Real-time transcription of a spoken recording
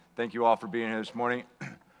Thank you all for being here this morning.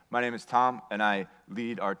 My name is Tom, and I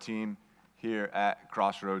lead our team here at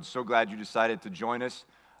Crossroads. So glad you decided to join us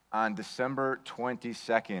on December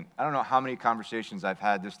 22nd. I don't know how many conversations I've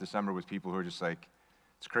had this December with people who are just like,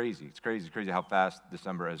 it's crazy how fast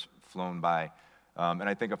December has flown by. And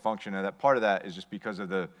I think a function of that, part of that is just because of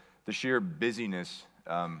the sheer busyness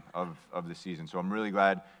of the season. So I'm really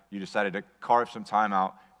glad you decided to carve some time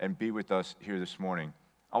out and be with us here this morning.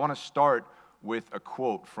 I want to start with a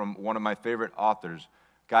quote from one of my favorite authors,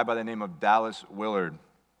 a guy by the name of Dallas Willard.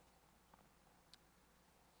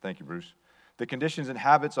 Thank you, Bruce. The conditions and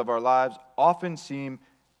habits of our lives often seem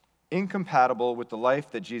incompatible with the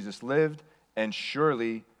life that Jesus lived and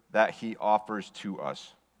surely that he offers to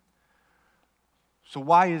us. So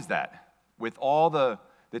why is that? With all the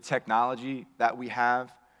technology that we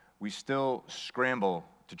have, we still scramble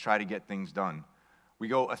to try to get things done. We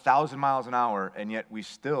go 1,000 miles an hour, and yet we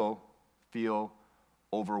still feel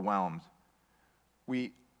overwhelmed.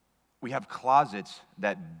 We have closets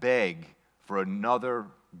that beg for another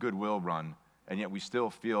Goodwill run, and yet we still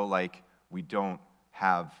feel like we don't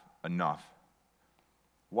have enough.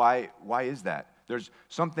 Why is that? There's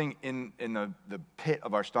something in the pit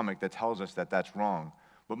of our stomach that tells us that that's wrong.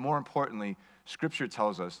 But more importantly, Scripture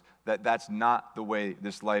tells us that that's not the way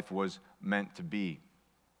this life was meant to be.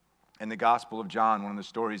 In the Gospel of John, one of the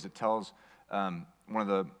stories that tells one of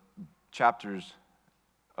the chapters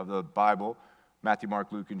of the Bible, Matthew,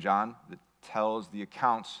 Mark, Luke, and John, that tells the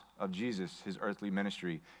accounts of Jesus, his earthly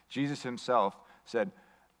ministry. Jesus himself said,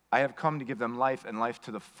 I have come to give them life and life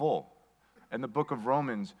to the full. In the book of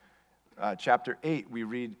Romans, chapter 8, we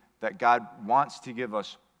read that God wants to give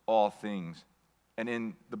us all things. And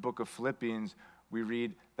in the book of Philippians, we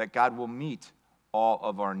read that God will meet all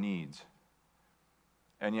of our needs.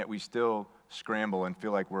 And yet we still scramble and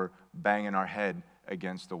feel like we're banging our head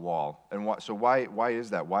against the wall. And why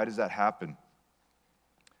is that? Why does that happen?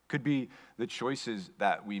 Could be the choices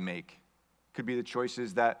that we make. Could be the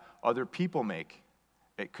choices that other people make.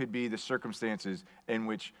 It could be the circumstances in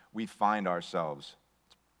which we find ourselves.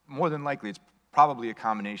 More than likely, it's probably a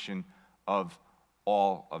combination of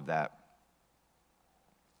all of that.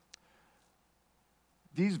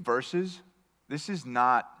 These verses, this is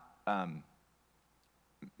not,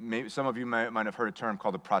 maybe some of you might have heard a term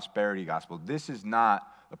called the prosperity gospel. This is not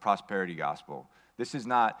the prosperity gospel. This is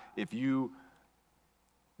not if you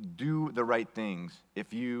do the right things,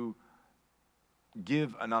 if you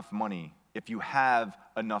give enough money, if you have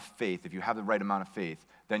enough faith, if you have the right amount of faith,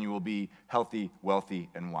 then you will be healthy, wealthy,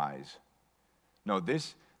 and wise. No,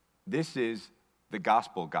 this is the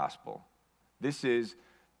gospel. This is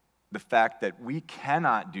the fact that we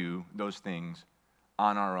cannot do those things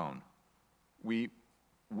on our own. We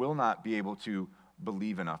will not be able to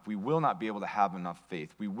believe enough. We will not be able to have enough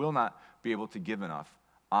faith. We will not be able to give enough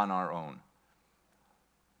on our own.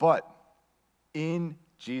 But in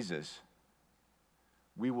Jesus,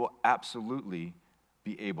 we will absolutely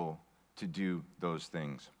be able to do those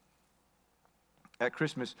things. At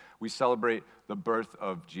Christmas, we celebrate the birth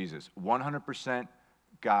of Jesus. 100%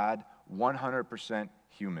 God, 100%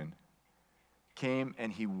 human. Came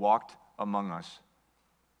and he walked among us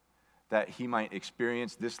that he might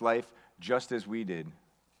experience this life just as we did.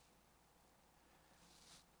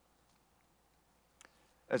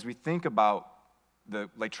 As we think about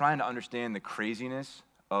trying to understand the craziness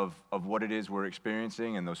of what it is we're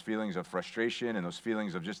experiencing and those feelings of frustration and those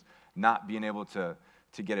feelings of just not being able to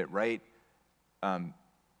get it right,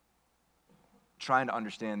 trying to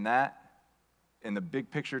understand that, in the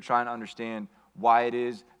big picture, trying to understand why it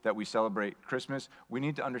is that we celebrate Christmas, we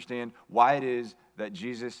need to understand why it is that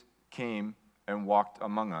Jesus came and walked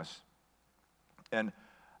among us. And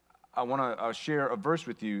I want to share a verse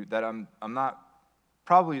with you that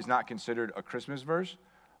probably is not considered a Christmas verse,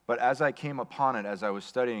 but as I came upon it, as I was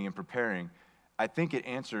studying and preparing, I think it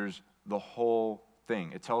answers the whole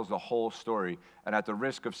thing. It tells the whole story. And at the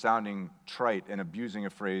risk of sounding trite and abusing a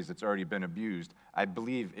phrase that's already been abused, I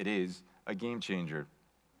believe it is a game changer.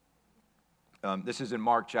 This is in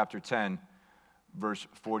Mark chapter 10, verse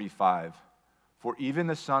 45. For even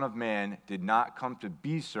the Son of Man did not come to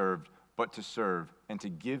be served, but to serve, and to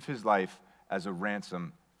give his life as a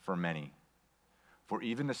ransom for many. For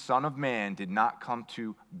even the Son of Man did not come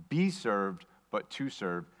to be served, but to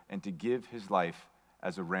serve, and to give his life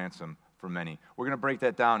as a ransom for many. We're going to break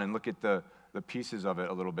that down and look at the pieces of it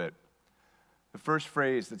a little bit. The first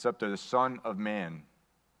phrase that's up there, the Son of Man,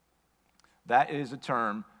 that is a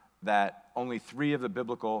term that only 3 of the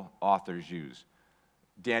biblical authors use.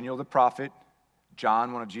 Daniel the prophet,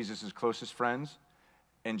 John, one of Jesus' closest friends,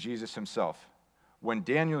 and Jesus himself. When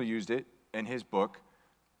Daniel used it in his book,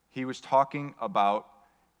 he was talking about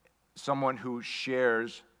someone who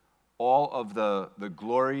shares all of the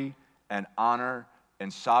glory and honor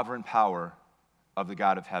and sovereign power of the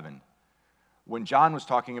God of heaven. When John was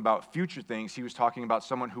talking about future things, he was talking about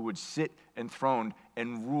someone who would sit enthroned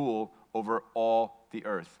and rule over all the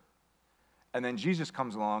earth. And then Jesus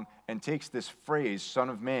comes along and takes this phrase, Son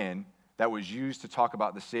of Man, that was used to talk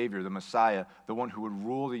about the Savior, the Messiah, the one who would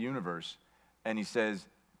rule the universe, and he says,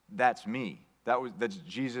 that's me. That's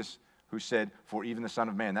Jesus who said, for even the Son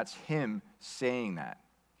of Man. That's him saying that.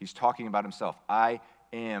 He's talking about himself. I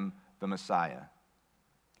am the Messiah.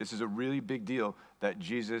 This is a really big deal that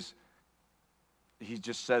Jesus, he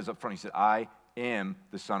just says up front, he said, I am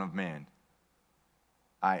the Son of Man.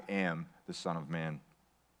 I am the Son of Man.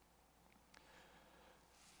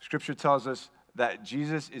 Scripture tells us that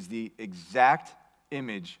Jesus is the exact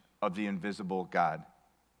image of the invisible God.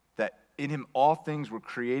 That in him all things were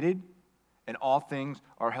created and all things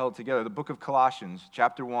are held together. The book of Colossians,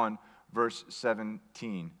 chapter 1, verse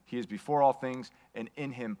 17. He is before all things, and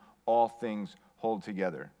in him all things hold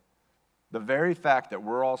together. The very fact that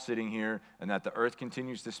we're all sitting here and that the earth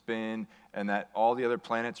continues to spin and that all the other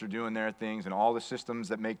planets are doing their things and all the systems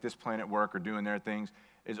that make this planet work are doing their things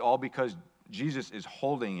is all because Jesus is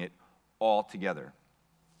holding it all together.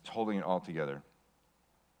 He's holding it all together.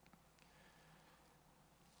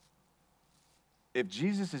 If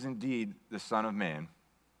Jesus is indeed the Son of Man,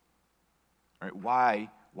 right,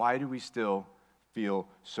 why do we still feel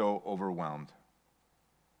so overwhelmed?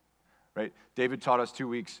 Right? David taught us 2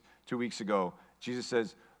 weeks ago. Jesus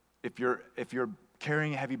says, if you're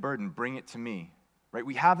carrying a heavy burden, bring it to me. Right?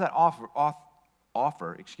 We have that offer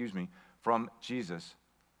from Jesus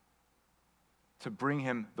to bring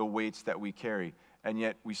him the weights that we carry, and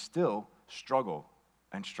yet we still struggle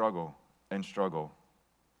and struggle and struggle.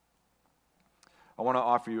 I want to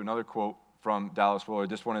offer you another quote from Dallas Willard.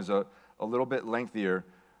 This one is a little bit lengthier,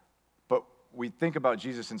 but we think about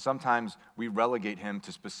Jesus and sometimes we relegate him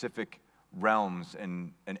to specific realms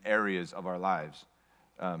and areas of our lives.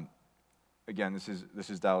 Again, this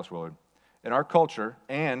is Dallas Willard. In our culture,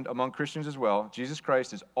 and among Christians as well, Jesus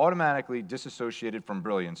Christ is automatically disassociated from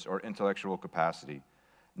brilliance or intellectual capacity.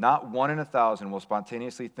 Not 1 in 1,000 will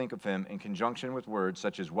spontaneously think of him in conjunction with words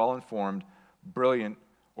such as well-informed, brilliant,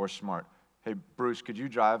 or smart. Hey, Bruce, could you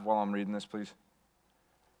drive while I'm reading this, please?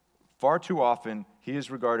 Far too often, he is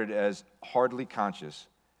regarded as hardly conscious.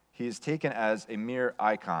 He is taken as a mere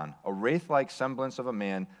icon, a wraith-like semblance of a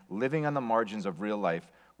man living on the margins of real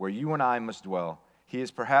life, where you and I must dwell. He is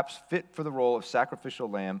perhaps fit for the role of sacrificial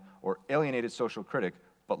lamb or alienated social critic,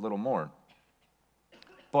 but little more.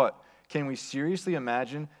 But can we seriously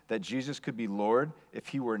imagine that Jesus could be Lord if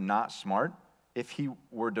he were not smart? If he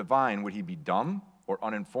were divine, would he be dumb or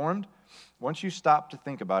uninformed? Once you stop to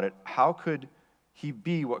think about it, how could he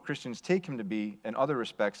be what Christians take him to be in other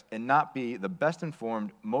respects and not be the best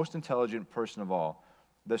informed, most intelligent person of all,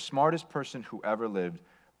 the smartest person who ever lived,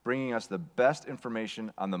 bringing us the best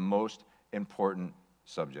information on the most important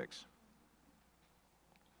subjects?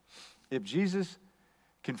 If Jesus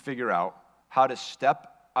can figure out how to step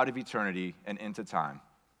out of eternity and into time,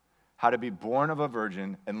 how to be born of a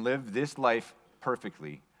virgin and live this life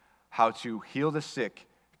perfectly, how to heal the sick,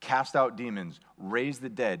 cast out demons, raise the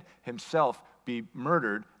dead, himself be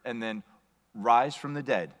murdered, and then rise from the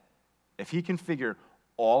dead, if he can figure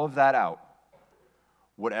all of that out,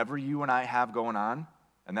 whatever you and I have going on,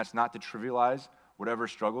 and that's not to trivialize whatever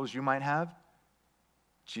struggles you might have,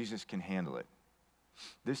 Jesus can handle it.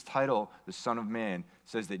 This title, the Son of Man,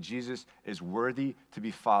 says that Jesus is worthy to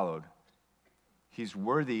be followed. He's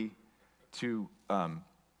worthy to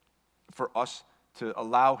for us to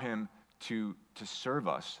allow him to serve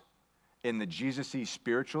us in the Jesus-y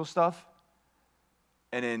spiritual stuff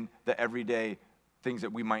and in the everyday things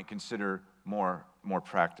that we might consider more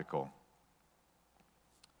practical.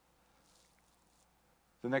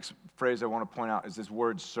 The next phrase I want to point out is this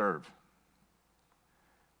word serve.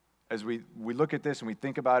 As we look at this and we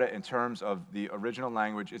think about it in terms of the original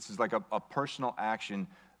language, it's like a personal action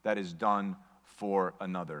that is done for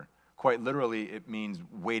another. Quite literally, it means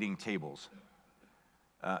waiting tables.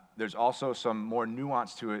 There's also some more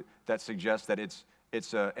nuance to it that suggests that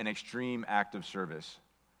it's an extreme act of service,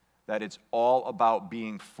 that it's all about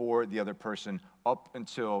being for the other person up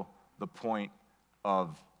until the point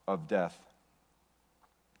of death.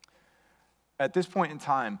 At this point in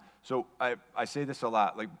time, so I say this a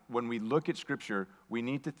lot, like when we look at Scripture, we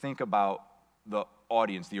need to think about the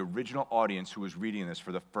audience, the original audience who was reading this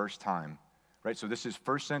for the first time, right? So this is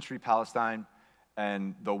first century Palestine,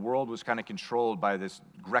 and the world was kind of controlled by this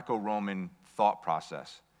Greco-Roman thought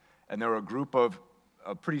process. And there were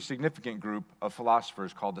a pretty significant group of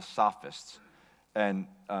philosophers called the Sophists. And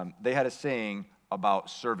they had a saying about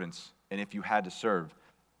servants and if you had to serve.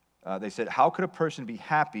 They said, how could a person be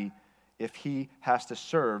happy if he has to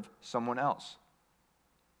serve someone else?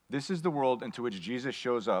 This is the world into which Jesus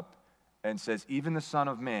shows up and says, even the Son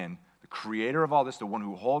of Man, the creator of all this, the one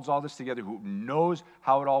who holds all this together, who knows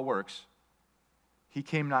how it all works, he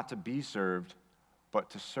came not to be served, but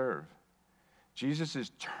to serve. Jesus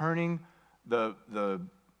is turning the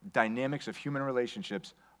dynamics of human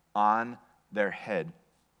relationships on their head.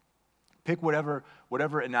 Pick whatever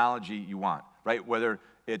analogy you want, right? Whether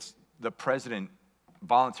it's the president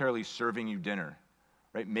voluntarily serving you dinner,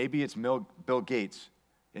 right? Maybe it's Bill Gates,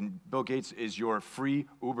 and Bill Gates is your free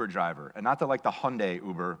Uber driver. And not the Hyundai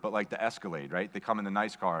Uber, but like the Escalade, right? They come in the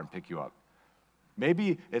nice car and pick you up.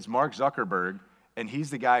 Maybe it's Mark Zuckerberg, and he's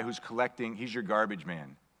the guy who's he's your garbage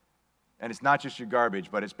man. And it's not just your garbage,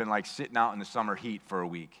 but it's been like sitting out in the summer heat for a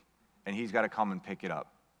week, and he's got to come and pick it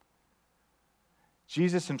up.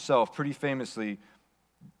 Jesus himself pretty famously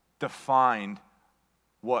defined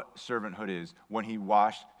what servanthood is when he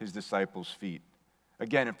washed his disciples' feet.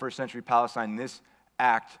 Again, in first century Palestine, this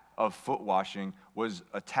act of foot washing was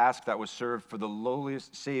a task that was saved for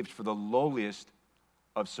the lowliest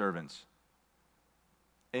of servants.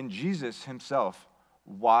 And Jesus himself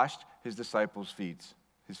washed his disciples'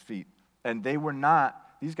 feet. And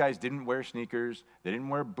these guys didn't wear sneakers, they didn't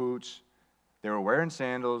wear boots, they were wearing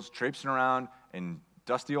sandals, traipsing around in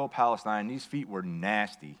dusty old Palestine. These feet were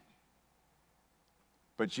nasty.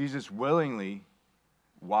 But Jesus willingly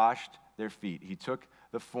washed their feet. He took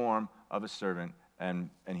the form of a servant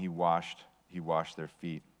and he washed their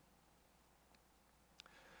feet.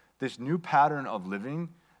 This new pattern of living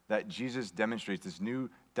that Jesus demonstrates, this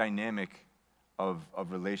new dynamic of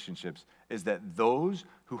relationships, is that those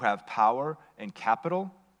who have power and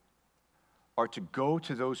capital are to go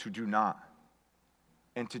to those who do not,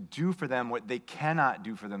 and to do for them what they cannot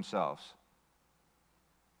do for themselves,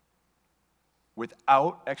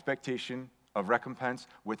 without expectation of recompense,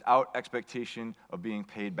 without expectation of being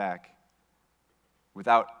paid back,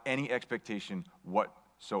 without any expectation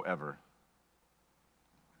whatsoever.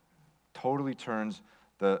 Totally turns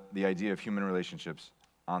the idea of human relationships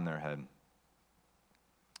on their head.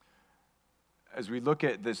 As we look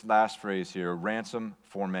at this last phrase here, ransom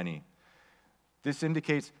for many, this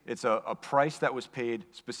indicates it's a price that was paid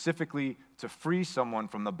specifically to free someone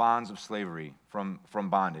from the bonds of slavery, from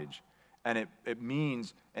bondage. And it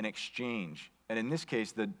means an exchange. And in this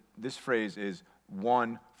case, this phrase is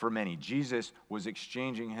one for many. Jesus was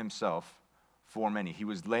exchanging himself for many. He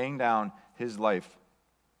was laying down his life.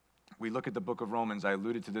 We look at the book of Romans. I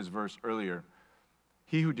alluded to this verse earlier.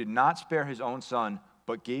 He who did not spare his own son,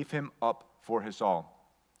 but gave him up for us all.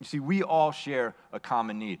 You see, we all share a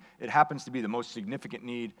common need. It happens to be the most significant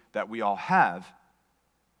need that we all have,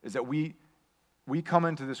 is that we come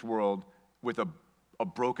into this world with a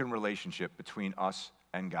broken relationship between us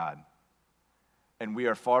and God. And we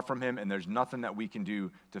are far from him, and there's nothing that we can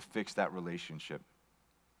do to fix that relationship.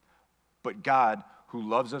 But God, who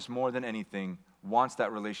loves us more than anything, wants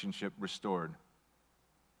that relationship restored.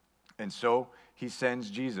 And so he sends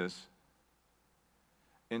Jesus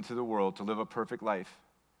into the world to live a perfect life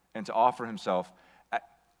and to offer himself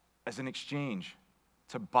as an exchange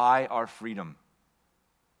to buy our freedom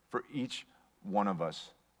for each one of us.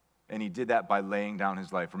 And he did that by laying down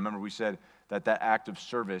his life. Remember, we said that act of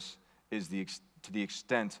service is to the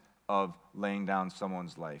extent of laying down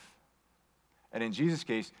someone's life. And in Jesus'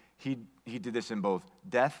 case, he did this in both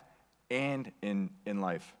death and in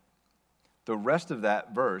life. The rest of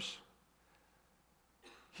that verse,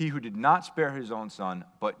 he who did not spare his own son,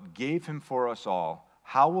 but gave him for us all,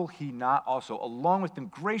 how will he not also, along with him,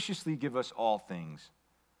 graciously give us all things?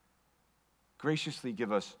 Graciously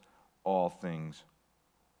give us all things.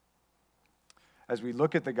 As we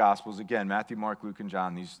look at the Gospels, again, Matthew, Mark, Luke, and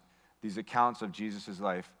John, these accounts of Jesus'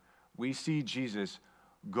 life, we see Jesus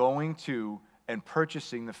going to and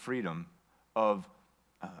purchasing the freedom of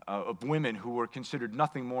women who were considered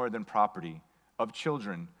nothing more than property, of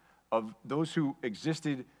children, of those who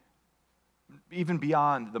existed even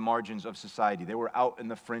beyond the margins of society. They were out in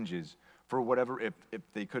the fringes for whatever, if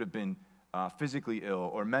they could have been physically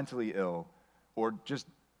ill or mentally ill or just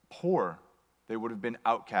poor, they would have been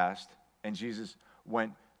outcast. And Jesus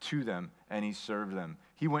went to them and he served them.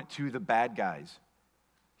 He went to the bad guys.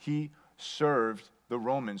 He served the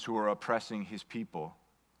Romans who were oppressing his people.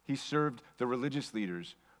 He served the religious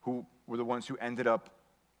leaders who were the ones who ended up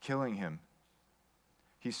killing him.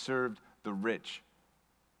 He served the rich.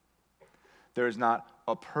 There is not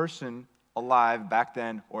a person alive back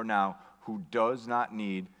then or now who does not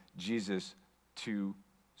need Jesus to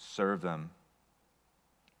serve them.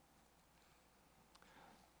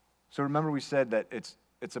 So remember we said that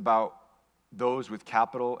it's about those with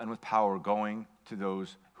capital and with power going to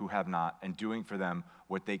those who have not and doing for them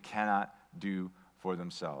what they cannot do for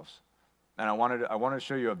themselves. And I wanted to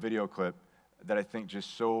show you a video clip that I think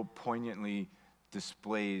just so poignantly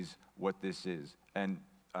displays what this is. And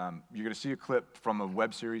you're going to see a clip from a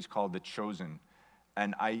web series called The Chosen.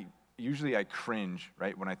 And I cringe,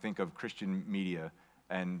 right, when I think of Christian media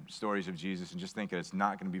and stories of Jesus and just think that it's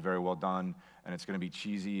not going to be very well done and it's going to be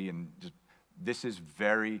cheesy and just, this is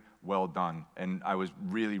very well done. And I was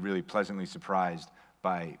really, really pleasantly surprised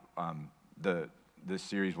by the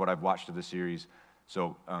series, what I've watched of the series.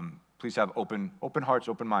 So please have open hearts,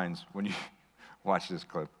 open minds when you watch this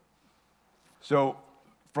clip. So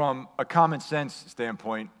from a common sense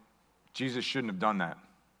standpoint, Jesus shouldn't have done that.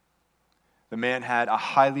 The man had a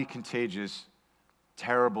highly contagious,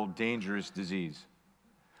 terrible, dangerous disease.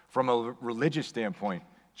 From a religious standpoint,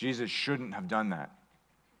 Jesus shouldn't have done that.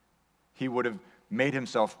 He would have made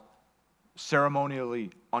himself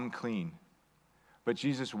ceremonially unclean. But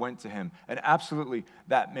Jesus went to him, and absolutely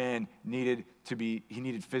that man needed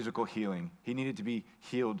physical healing. He needed to be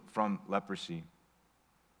healed from leprosy.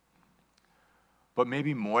 But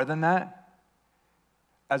maybe more than that,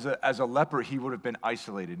 as a leper, he would have been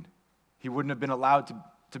isolated. He wouldn't have been allowed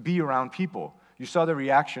to be around people. You saw the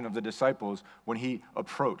reaction of the disciples when he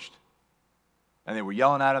approached. And they were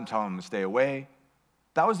yelling at him, telling him to stay away.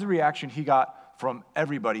 That was the reaction he got from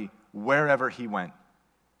everybody wherever he went.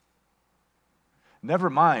 Never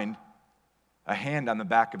mind a hand on the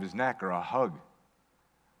back of his neck or a hug.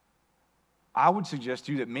 I would suggest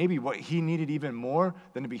to you that maybe what he needed even more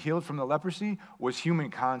than to be healed from the leprosy was human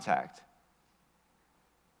contact.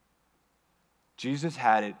 Jesus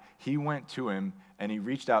had it. He went to him, and he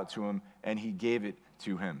reached out to him, and he gave it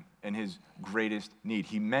to him in his greatest need.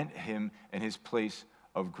 He met him in his place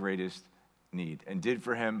of greatest need and did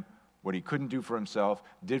for him what he couldn't do for himself,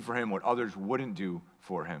 did for him what others wouldn't do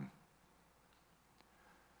for him.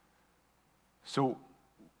 So,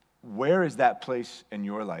 where is that place in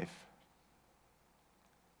your life?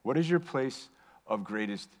 What is your place of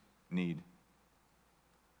greatest need?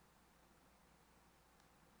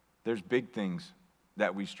 There's big things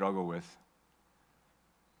that we struggle with.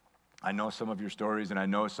 I know some of your stories, and I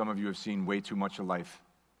know some of you have seen way too much of life.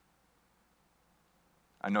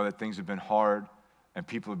 I know that things have been hard, and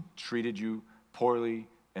people have treated you poorly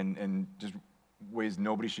and just ways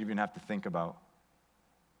nobody should even have to think about.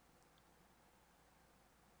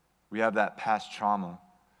 We have that past trauma.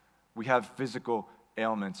 We have physical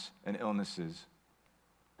ailments and illnesses.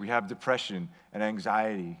 We have depression and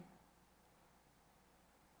anxiety.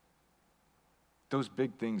 Those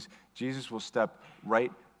big things, Jesus will step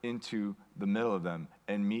right into the middle of them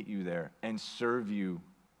and meet you there and serve you.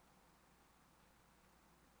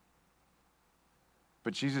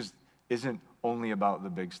 But Jesus isn't only about the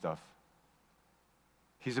big stuff.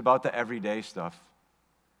 He's about the everyday stuff.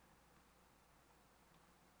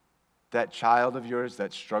 That child of yours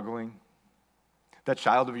that's struggling, that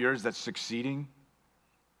child of yours that's succeeding,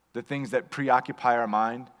 the things that preoccupy our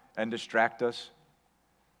mind and distract us,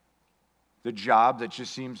 the job that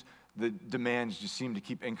just seems, the demands just seem to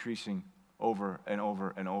keep increasing over and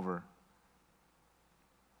over and over.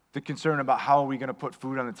 The concern about how are we going to put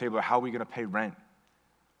food on the table or how are we going to pay rent.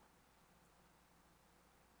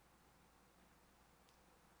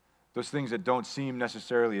 Those things that don't seem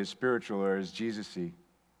necessarily as spiritual or as Jesus-y.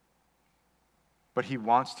 But he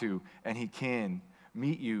wants to, and he can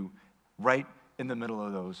meet you right in the middle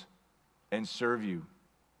of those and serve you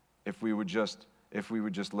if we would just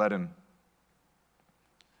let him.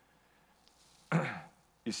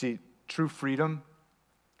 You see, true freedom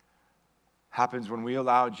happens when we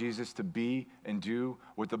allow Jesus to be and do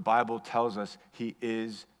what the Bible tells us he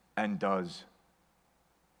is and does.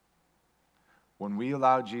 When we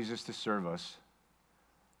allow Jesus to serve us,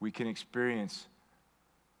 we can experience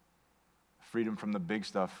freedom from the big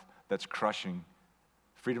stuff that's crushing,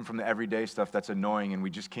 freedom from the everyday stuff that's annoying and we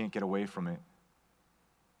just can't get away from it.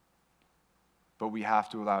 But we have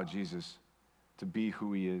to allow Jesus to be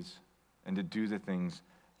who he is and to do the things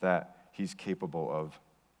that he's capable of.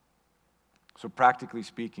 So practically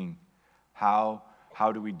speaking, how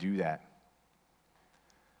do we do that?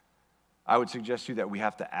 I would suggest to you that we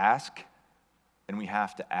have to ask and we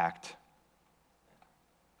have to act.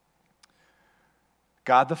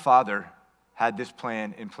 God the Father had this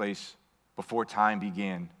plan in place before time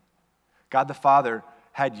began. God the Father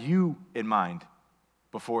had you in mind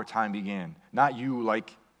before time began. Not you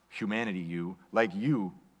like humanity, you, like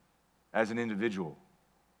you as an individual.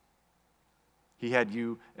 He had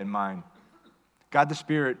you in mind. God the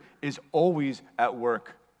Spirit is always at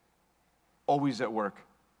work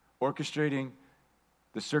orchestrating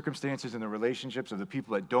the circumstances and the relationships of the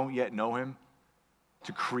people that don't yet know him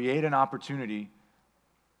to create an opportunity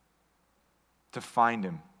to find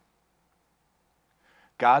him.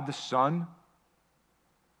 God the Son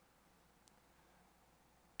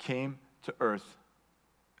came to earth,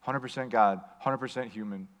 100% God, 100%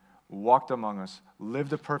 human, walked among us,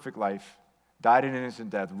 lived a perfect life, died an innocent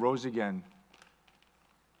death, rose again,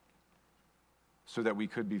 so that we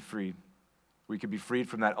could be freed. We could be freed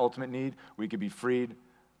from that ultimate need. We could be freed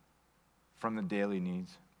from the daily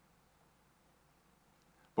needs.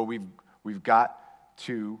 But we've got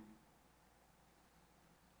to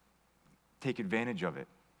take advantage of it.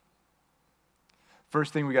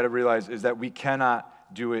 First thing we got to realize is that we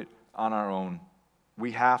cannot do it on our own.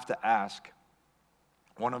 We have to ask.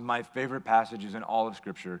 One of my favorite passages in all of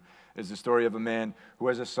Scripture is the story of a man who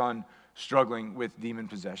has a son struggling with demon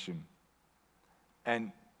possession.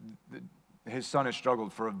 And his son has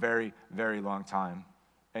struggled for a very, very long time.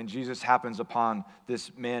 And Jesus happens upon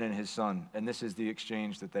this man and his son, and this is the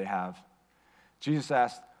exchange that they have. Jesus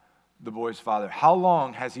asked the boy's father, "How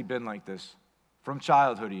long has he been like this?" "From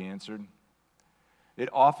childhood," he answered. "It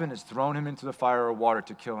often has thrown him into the fire or water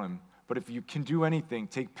to kill him. But if you can do anything,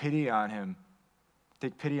 take pity on him.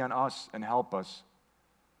 Take pity on us and help us."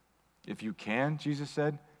 "If you can," Jesus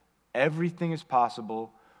said, "everything is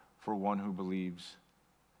possible for one who believes."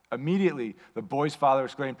 Immediately, the boy's father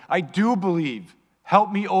exclaimed, "I do believe.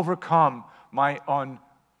 Help me overcome my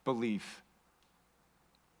unbelief."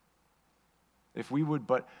 If we would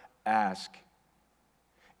but ask,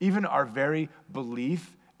 even our very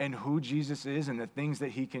belief in who Jesus is and the things that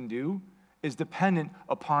he can do is dependent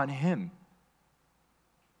upon him.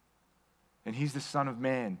 And he's the Son of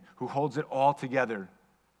Man who holds it all together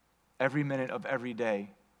every minute of every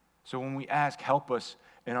day. So when we ask, help us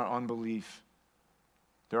in our unbelief.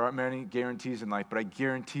 There aren't many guarantees in life, but I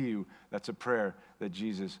guarantee you that's a prayer that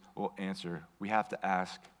Jesus will answer. We have to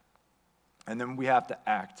ask. And then we have to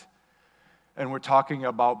act. And we're talking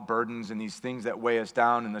about burdens and these things that weigh us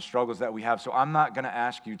down and the struggles that we have. So I'm not going to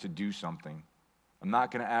ask you to do something. I'm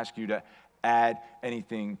not going to ask you to add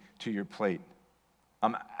anything to your plate.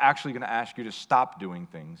 I'm actually going to ask you to stop doing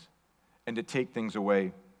things and to take things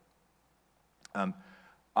away. I'm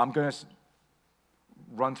going to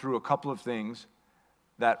run through a couple of things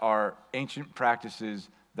that are ancient practices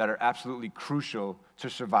that are absolutely crucial to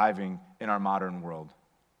surviving in our modern world.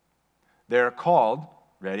 They're called,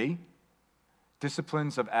 ready?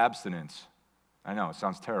 Disciplines of abstinence. I know, it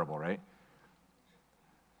sounds terrible, right?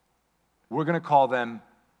 We're going to call them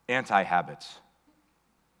anti-habits.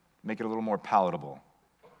 Make it a little more palatable.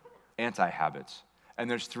 Anti-habits. And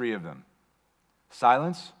there's 3 of them.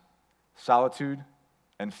 Silence, solitude,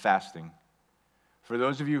 and fasting. For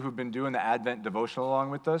those of you who've been doing the Advent devotional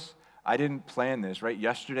along with us, I didn't plan this, right?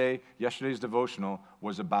 Yesterday's devotional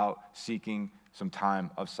was about seeking some time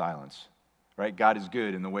of silence, right? God is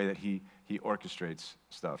good in the way that he orchestrates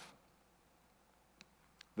stuff.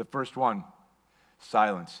 The first one,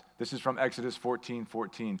 silence. This is from Exodus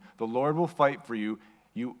 14:14. The Lord will fight for you.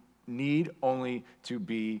 You need only to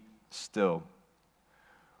be still.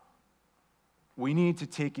 We need to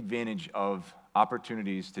take advantage of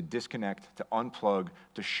opportunities to disconnect, to unplug,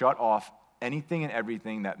 to shut off anything and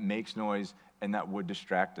everything that makes noise and that would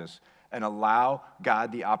distract us, and allow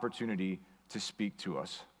God the opportunity to speak to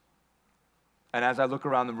us. And as I look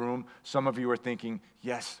around the room, some of you are thinking,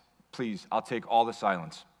 yes, please, I'll take all the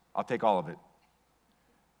silence. I'll take all of it.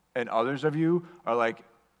 And others of you are like,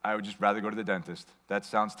 I would just rather go to the dentist. That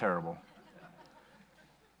sounds terrible.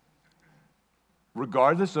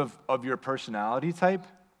 Regardless of your personality type,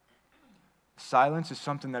 silence is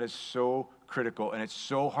something that is so critical, and it's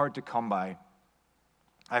so hard to come by.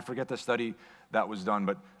 I forget the study that was done,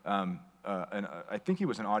 but I think he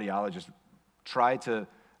was an audiologist, tried to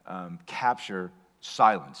capture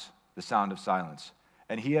silence, the sound of silence.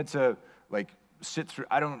 And he had to, sit through,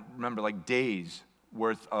 I don't remember, days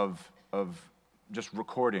worth of just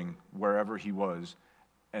recording wherever he was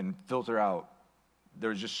and filter out. There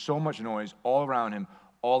was just so much noise all around him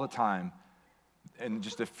all the time, and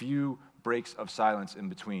just a few breaks of silence in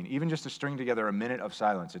between. Even just to string together a minute of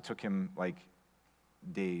silence, it took him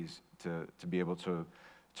days to be able to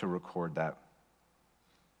record that.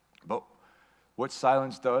 But what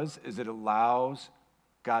silence does is it allows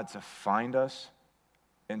God to find us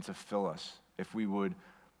and to fill us if we would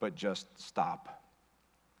but just stop.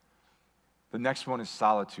 The next one is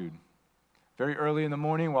solitude. Very early in the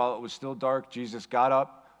morning, while it was still dark, Jesus got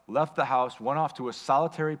up, left the house, went off to a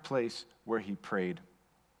solitary place where he prayed.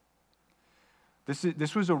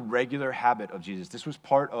 This was a regular habit of Jesus. This was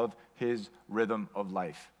part of his rhythm of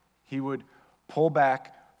life. He would pull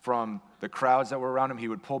back from the crowds that were around him. He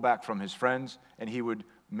would pull back from his friends, and he would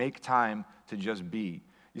make time to just be.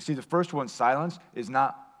 You see, the first one, silence, is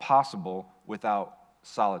not possible without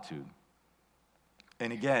solitude.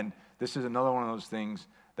 And again, this is another one of those things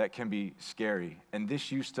that can be scary. And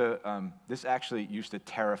this actually used to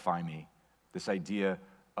terrify me, this idea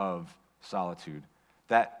of solitude.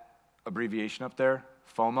 That abbreviation up there,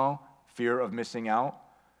 FOMO, fear of missing out,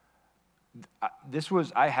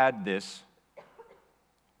 I had this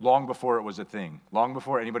long before it was a thing, long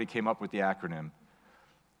before anybody came up with the acronym.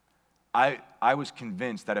 I was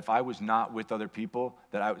convinced that if I was not with other people,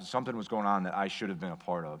 that something was going on that I should have been a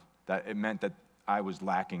part of, that it meant that I was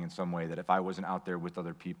lacking in some way, that if I wasn't out there with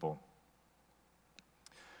other people.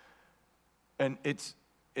 And it's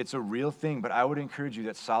a real thing, but I would encourage you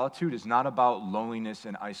that solitude is not about loneliness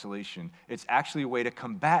and isolation. It's actually a way to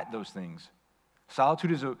combat those things.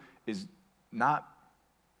 Solitude is not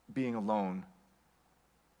being alone,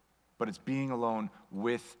 but it's being alone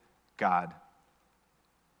with God.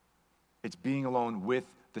 It's being alone with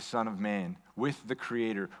the Son of Man, with the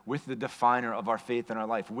Creator, with the definer of our faith and our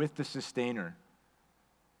life, with the sustainer.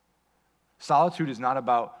 Solitude is not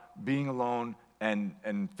about being alone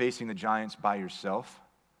and facing the giants by yourself.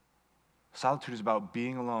 Solitude is about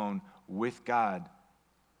being alone with God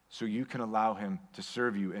so you can allow him to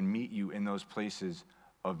serve you and meet you in those places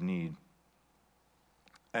of need.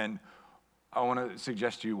 And I want to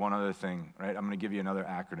suggest to you one other thing, right? I'm going to give you another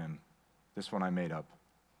acronym. This one I made up.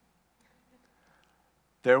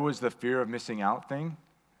 There was the fear of missing out thing,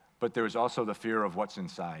 but there was also the fear of what's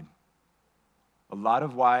inside. A lot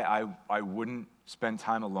of why I wouldn't spend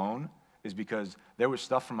time alone is because there was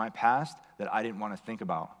stuff from my past that I didn't want to think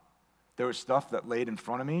about. There was stuff that laid in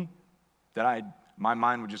front of me that my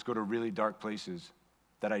mind would just go to really dark places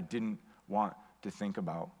that I didn't want to think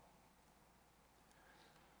about.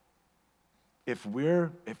 If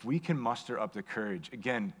we can muster up the courage,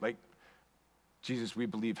 again, like Jesus, we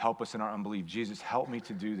believe, help us in our unbelief. Jesus, help me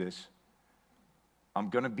to do this. I'm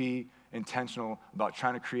going to be intentional about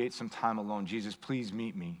trying to create some time alone. Jesus, please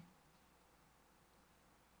meet me.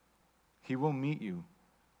 He will meet you.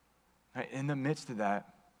 In the midst of that,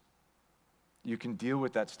 you can deal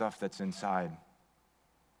with that stuff that's inside.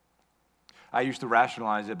 I used to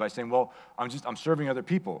rationalize it by saying, well, I'm serving other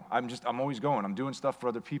people. I'm always going. I'm doing stuff for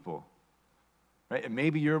other people. Right? And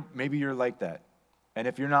maybe you're like that. And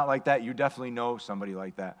if you're not like that, you definitely know somebody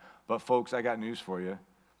like that. But folks, I got news for you.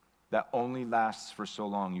 That only lasts for so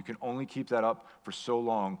long. You can only keep that up for so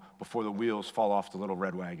long before the wheels fall off the little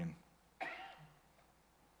red wagon.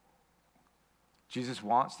 Jesus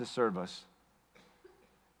wants to serve us.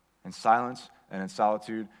 In silence and in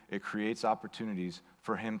solitude, it creates opportunities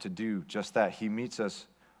for him to do just that. He meets us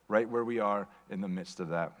right where we are in the midst of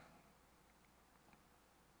that.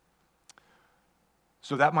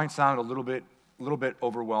 So that might sound a little bit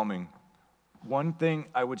overwhelming. One thing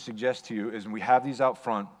I would suggest to you is, when we have these out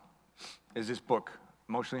front, is this book,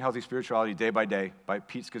 Emotionally Healthy Spirituality Day by Day by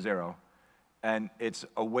Pete Scazzero. And it's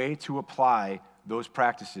a way to apply those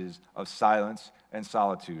practices of silence and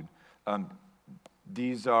solitude.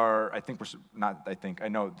 These are, I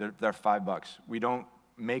know, they're $5. We don't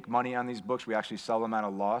make money on these books. We actually sell them at a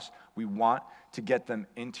loss. We want to get them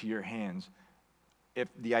into your hands. If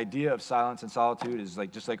the idea of silence and solitude is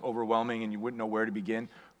just overwhelming and you wouldn't know where to begin,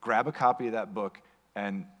 grab a copy of that book.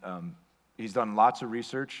 And he's done lots of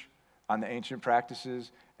research on the ancient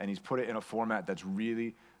practices, and he's put it in a format that's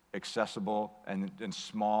really accessible and in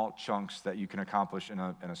small chunks that you can accomplish in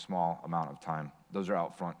a small amount of time. Those are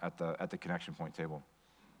out front at the Connection Point table.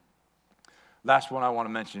 Last one I want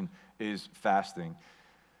to mention is fasting.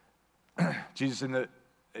 Jesus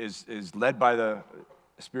is led by the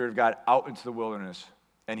Spirit of God out into the wilderness,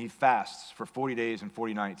 and he fasts for 40 days and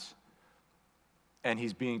 40 nights. And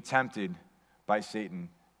he's being tempted by Satan.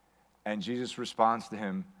 And Jesus responds to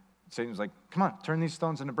him. Satan's like, come on, turn these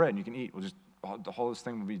stones into bread and you can eat. The whole this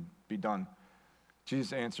thing will be done.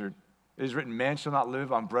 Jesus answered, it is written, man shall not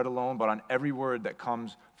live on bread alone, but on every word that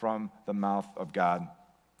comes from the mouth of God.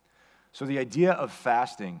 So the idea of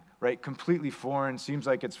fasting, right, completely foreign, seems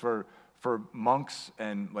like it's for monks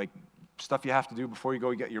and like stuff you have to do before you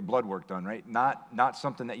go get your blood work done, right? Not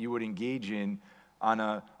something that you would engage in on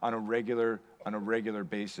a regular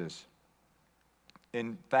basis.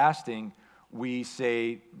 In fasting, we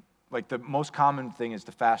say, like, the most common thing is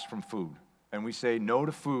to fast from food. And we say no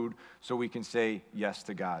to food so we can say yes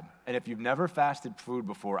to God. And if you've never fasted food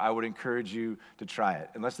before, I would encourage you to try it.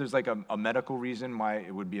 Unless there's like a medical reason why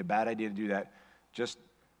it would be a bad idea to do that, just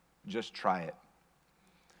try it.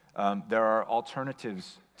 There are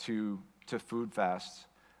alternatives to food fasts.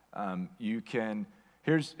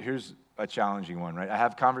 Here's a challenging one, right? I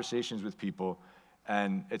have conversations with people,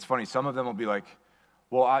 and it's funny. Some of them will be like,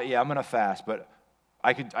 well, I'm going to fast, but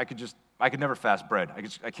I could never fast bread.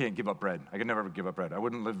 I can't give up bread. I could never give up bread. I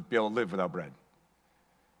wouldn't be able to live without bread.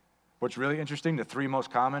 What's really interesting, the three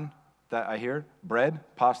most common that I hear, bread,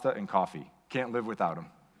 pasta, and coffee. Can't live without them,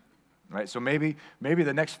 right? So maybe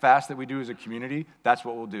the next fast that we do as a community, that's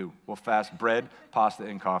what we'll do. We'll fast bread, pasta,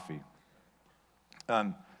 and coffee.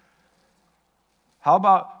 How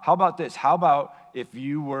about this? How about if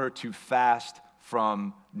you were to fast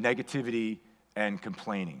from negativity and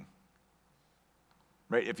complaining?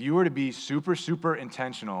 Right? If you were to be super, super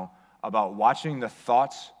intentional about watching the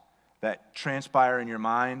thoughts that transpire in your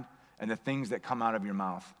mind and the things that come out of your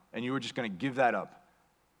mouth, and you were just going to give that up.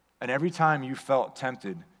 And every time you felt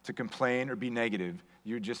tempted to complain or be negative,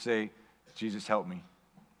 you would just say, Jesus, help me,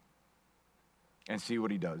 and see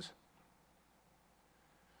what he does.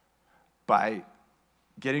 By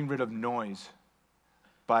getting rid of noise,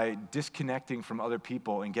 by disconnecting from other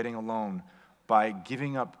people and getting alone, by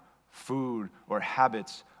giving up food or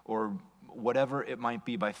habits or whatever it might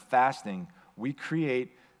be, by fasting, we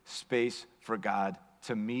create space for God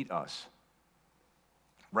to meet us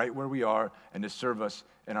right where we are and to serve us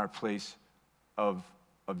in our place of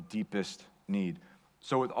deepest need.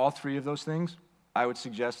 So with all three of those things, I would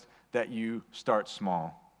suggest that you start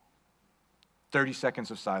small. 30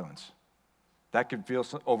 seconds of silence. That could feel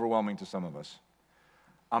overwhelming to some of us.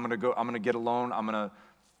 I'm going to get alone. I'm going to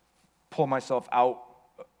pull myself out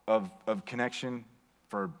of connection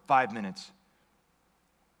for 5 minutes.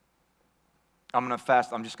 I'm going to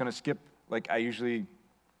fast. I'm just going to skip. Like I usually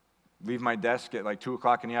leave my desk at like 2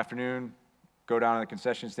 o'clock in the afternoon, go down to the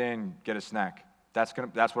concession stand, get a snack. That's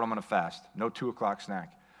what I'm going to fast. No 2 o'clock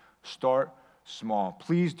snack. Start small.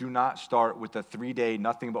 Please do not start with a 3-day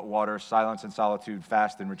nothing but water, silence and solitude,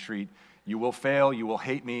 fast and retreat. You will fail, you will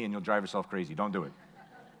hate me, and you'll drive yourself crazy. Don't do it.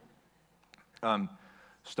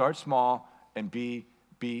 Start small and be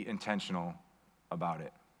intentional about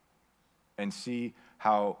it. And see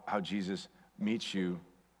how Jesus meets you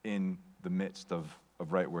in the midst of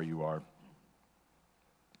right where you are.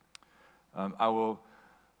 I will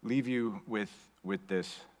leave you with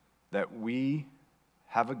this, that we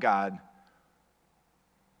have a God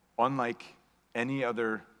unlike any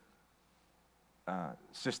other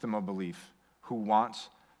system of belief who wants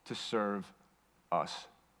to serve us.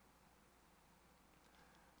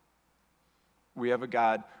 We have a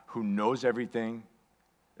God who knows everything,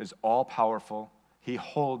 is all-powerful. He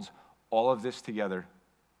holds all of this together,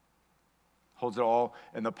 holds it all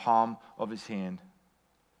in the palm of his hand.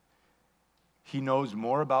 He knows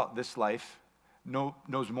more about this life,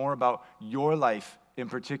 knows more about your life in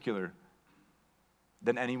particular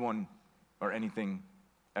than anyone or anything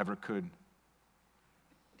ever could.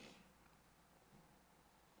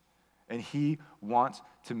 And he wants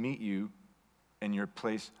to meet you in your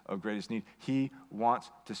place of greatest need. He wants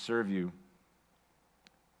to serve you.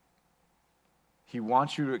 He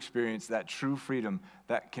wants you to experience that true freedom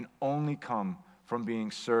that can only come from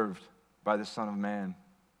being served by the Son of Man.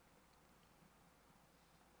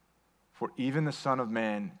 For even the Son of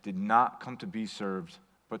Man did not come to be served,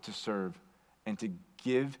 but to serve, and to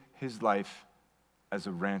give his life as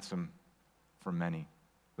a ransom for many.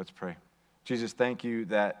 Let's pray. Jesus, thank you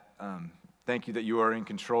that you are in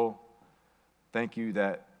control. Thank you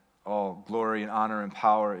that all glory and honor and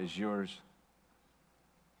power is yours.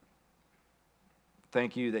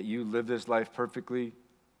 Thank you that you live this life perfectly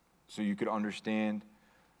so you could understand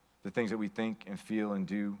the things that we think and feel and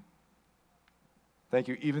do. Thank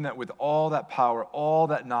you even that with all that power, all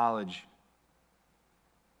that knowledge,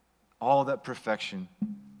 all that perfection,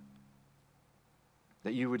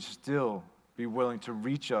 that you would still be willing to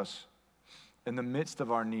reach us in the midst of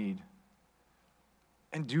our need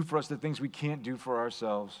and do for us the things we can't do for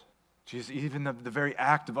ourselves. Jesus, even the very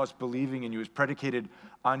act of us believing in you is predicated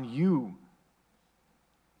on you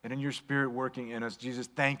and in your Spirit working in us. Jesus,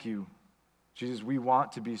 thank you. Jesus, we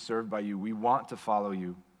want to be served by you. We want to follow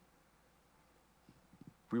you.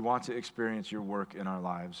 We want to experience your work in our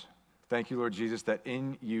lives. Thank you, Lord Jesus, that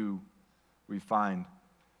in you we find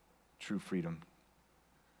true freedom.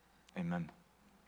 Amen.